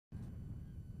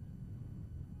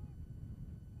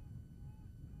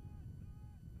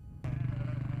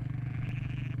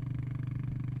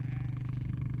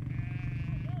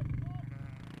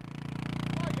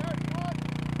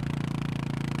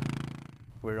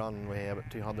We run with about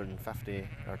 250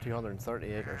 or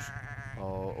 230 acres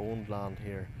of owned land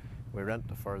here. We rent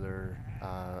a further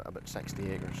about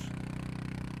 60 acres.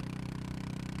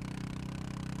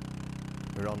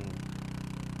 We run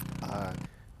about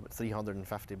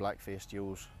 350 black-faced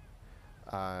ewes,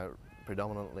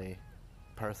 predominantly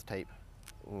Perth type,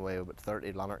 with about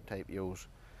 30 Lanark type ewes,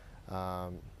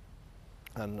 and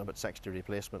about 60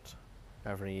 replacements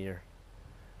every year.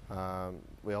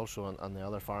 We also, on the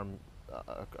other farm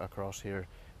across here,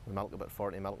 we milk about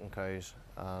 40 milking cows,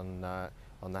 and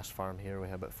on this farm here we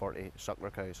have about 40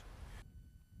 suckler cows.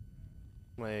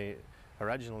 We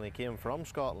originally came from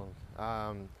Scotland.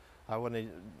 I wouldn't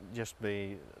just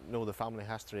know the family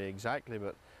history exactly,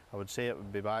 but I would say it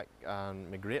would be back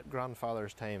in my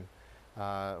great-grandfather's time,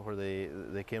 where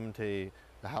they came to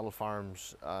the hill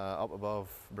farms up above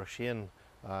Brushane,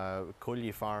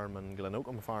 Collie Farm and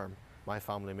Glenoakham Farm. My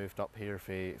family moved up here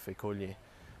for Collie,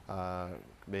 I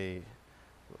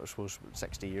suppose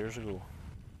 60 years ago.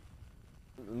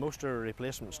 Most of our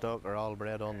replacement stock are all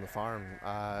bred on the farm.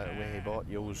 We bought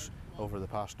ewes over the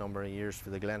past number of years for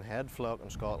the Glen Head flock in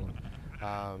Scotland,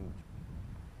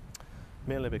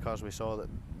 mainly because we saw that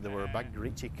they were big,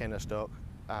 reachy kind of stock,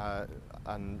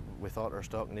 and we thought our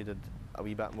stock needed a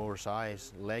wee bit more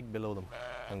size, leg below them,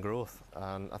 and growth.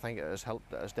 And I think it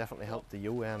has definitely helped the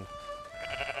ewe end.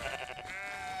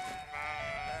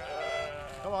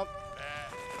 Come on.